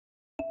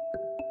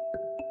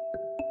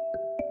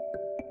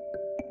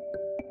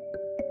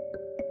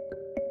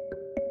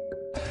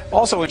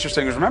Also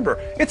interesting is, remember,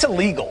 it's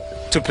illegal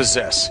to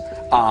possess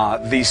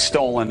these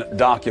stolen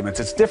documents.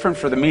 It's different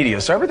for the media.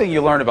 So everything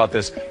you learn about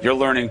this, you're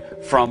learning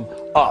from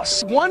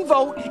us. One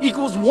vote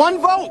equals one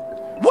vote.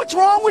 What's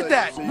wrong with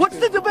that? What's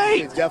the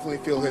debate? I definitely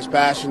feel his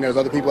passion. There's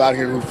other people out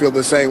here who feel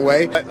the same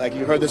way. Like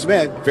you heard this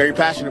man, very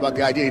passionate about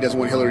the idea. He doesn't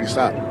want Hillary to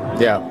stop.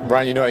 Yeah,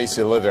 Brian, you know I used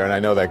to live there, and I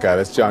know that guy.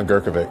 That's John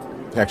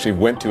Gurkovic. He actually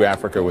went to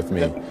Africa with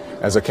me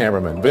as a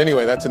cameraman. But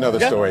anyway, that's another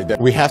story.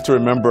 We have to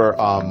remember,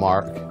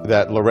 Mark,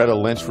 that Loretta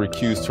Lynch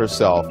recused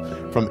herself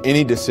from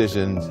any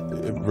decisions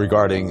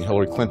regarding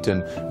Hillary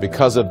Clinton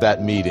because of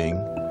that meeting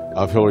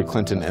of Hillary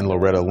Clinton and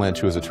Loretta Lynch,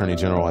 who was Attorney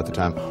General at the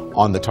time,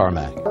 on the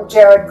tarmac.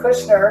 Jared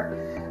Kushner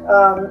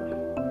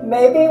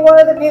may be one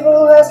of the people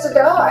who has to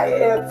die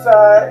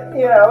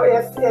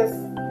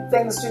if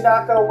things do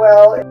not go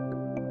well.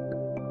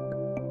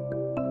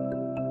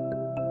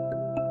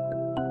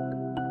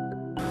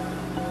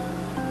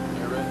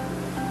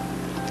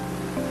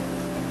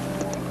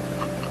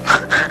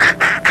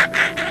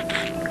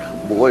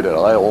 Boy, did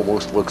I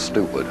almost look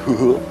stupid.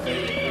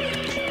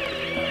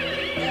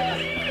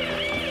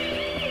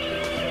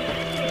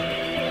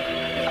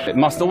 It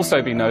must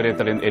also be noted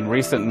that in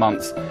recent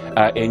months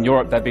in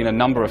Europe there have been a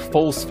number of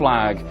false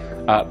flag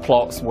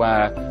plots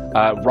where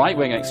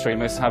right-wing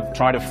extremists have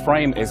tried to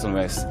frame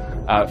Islamists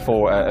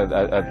for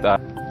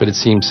But it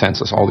seems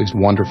senseless, all these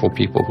wonderful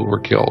people who were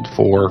killed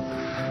for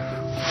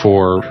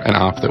an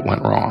op that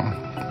went wrong.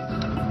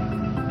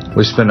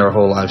 We spend our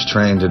whole lives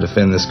trained to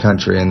defend this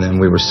country, and then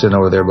we were sitting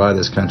over there by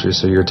this country,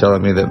 so you're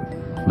telling me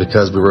that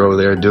because we were over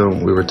there doing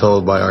what we were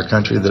told by our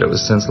country that it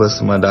was senseless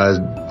and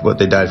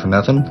they died for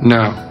nothing? No,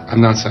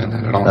 I'm not saying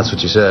that at all. That's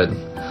what you said.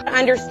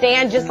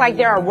 Understand, just like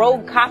there are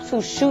rogue cops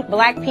who shoot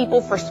black people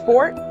for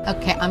sport.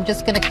 Okay, I'm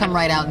just going to come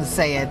right out and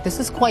say it. This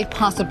is quite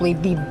possibly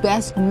the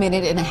best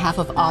minute and a half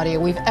of audio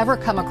we've ever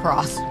come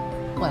across.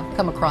 Well,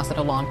 come across it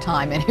a long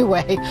time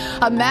anyway.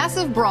 A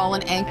massive brawl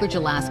in Anchorage,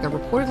 Alaska,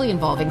 reportedly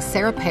involving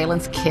Sarah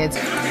Palin's kids.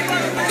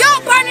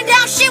 Y'all burning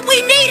down shit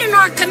we need in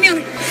our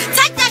community.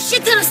 Take that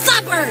shit to the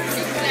suburbs.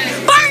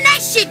 Burn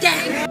that shit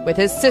down. With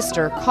his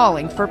sister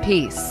calling for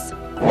peace.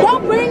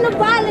 Don't bring the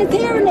violence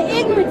here and the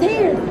ignorance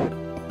here.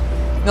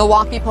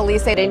 Milwaukee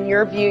police say, in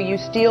your view, you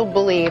still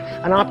believe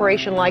an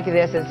operation like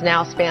this has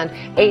now spanned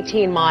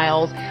 18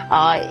 miles.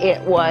 It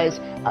was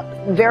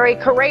very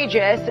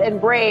courageous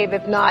and brave,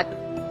 if not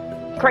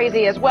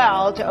crazy as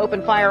well, to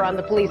open fire on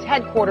the police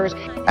headquarters.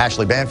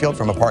 Ashley Banfield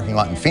from a parking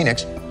lot in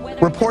Phoenix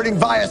reporting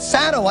via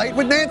satellite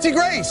with Nancy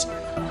Grace,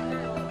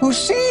 who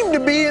seemed to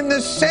be in the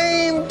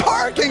same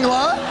parking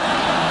lot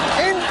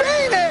in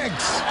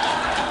Phoenix.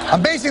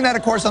 I'm basing that,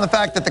 of course, on the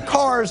fact that the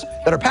cars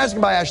that are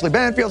passing by Ashley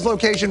Banfield's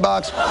location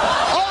box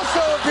also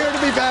appear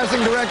to be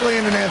passing directly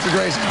into Nancy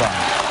Grace's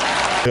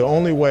box. The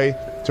only way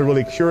to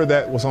really cure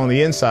that what's on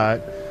the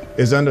inside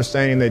is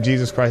understanding that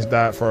Jesus Christ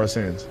died for our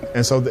sins.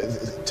 And so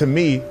to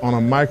me, on a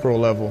micro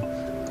level,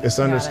 it's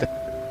understanding.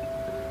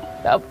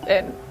 Oh,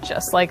 and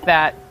just like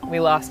that,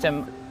 we lost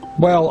him.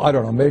 Well, I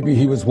don't know. Maybe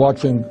he was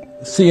watching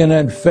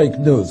CNN fake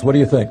news. What do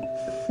you think?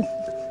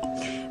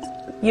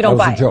 You don't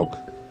buy it. That was a joke.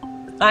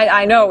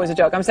 I know it was a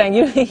joke. I'm saying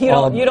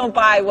you don't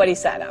buy what he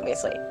said,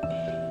 obviously.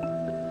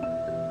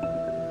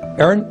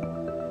 Aaron?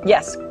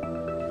 Yes.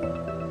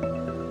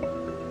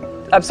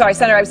 I'm sorry,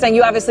 Senator, I'm saying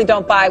you obviously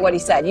don't buy what he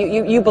said.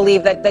 You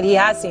believe that he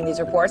has seen these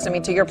reports. I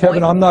mean, to your point.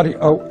 Kevin, I'm not.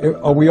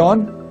 Are we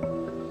on?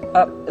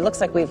 It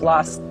looks like we've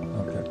lost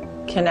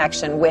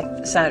connection with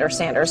Senator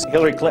Sanders.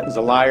 Hillary Clinton's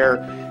a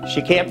liar.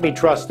 She can't be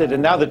trusted.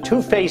 And now the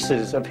two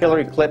faces of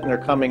Hillary Clinton are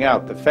coming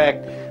out. The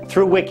fact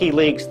through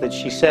WikiLeaks that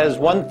she says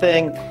one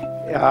thing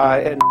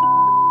and...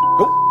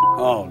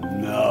 Oh,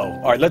 no.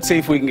 All right, let's see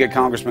if we can get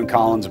Congressman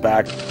Collins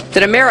back.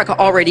 that America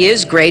already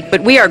is great,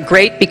 but we are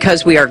great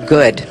because we are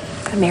good.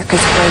 America's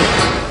great.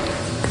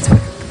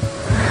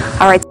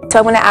 All right, so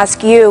I want to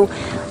ask you,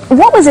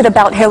 what was it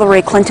about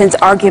Hillary Clinton's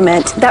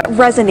argument that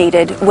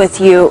resonated with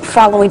you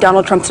following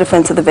Donald Trump's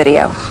defense of the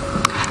video?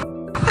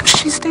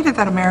 She stated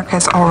that America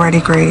is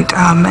already great,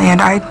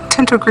 and I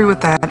tend to agree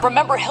with that.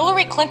 Remember,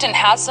 Hillary Clinton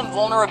has some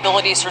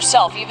vulnerabilities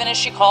herself, even as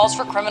she calls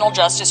for criminal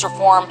justice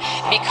reform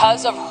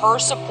because of her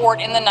support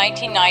in the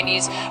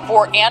 1990s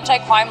for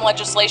anti-crime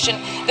legislation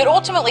that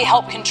ultimately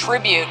helped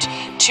contribute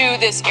to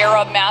this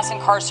era of mass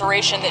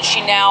incarceration that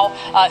she now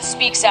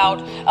speaks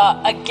out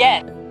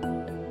again.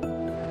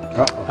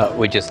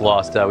 We just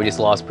lost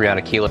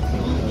Breonna Keeler.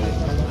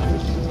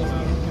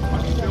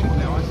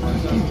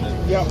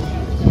 Yeah.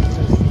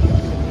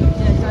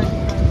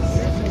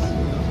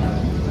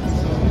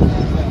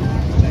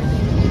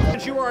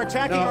 You are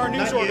attacking our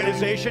news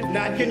organization.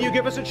 Can you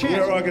give us a chance?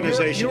 Your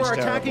organization. You are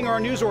attacking our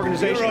news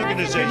organization. Your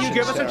organization. Can you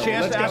give us a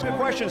chance to ask a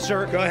question,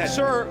 sir? Go ahead.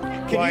 Sir,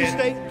 can you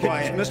state,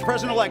 Mr.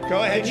 President-elect,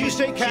 go ahead. Can you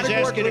state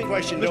categorically, she's asking a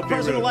question. Mr.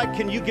 President-elect,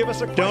 can you give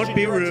us a question? Don't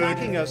be rude. You're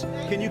attacking us.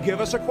 Can you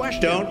give us a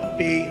question? Don't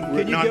be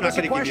rude. Can you give us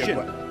a question?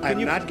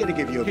 I'm not going to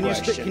give you a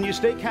question. Can you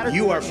state categorically?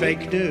 You are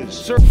fake news.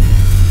 Sir.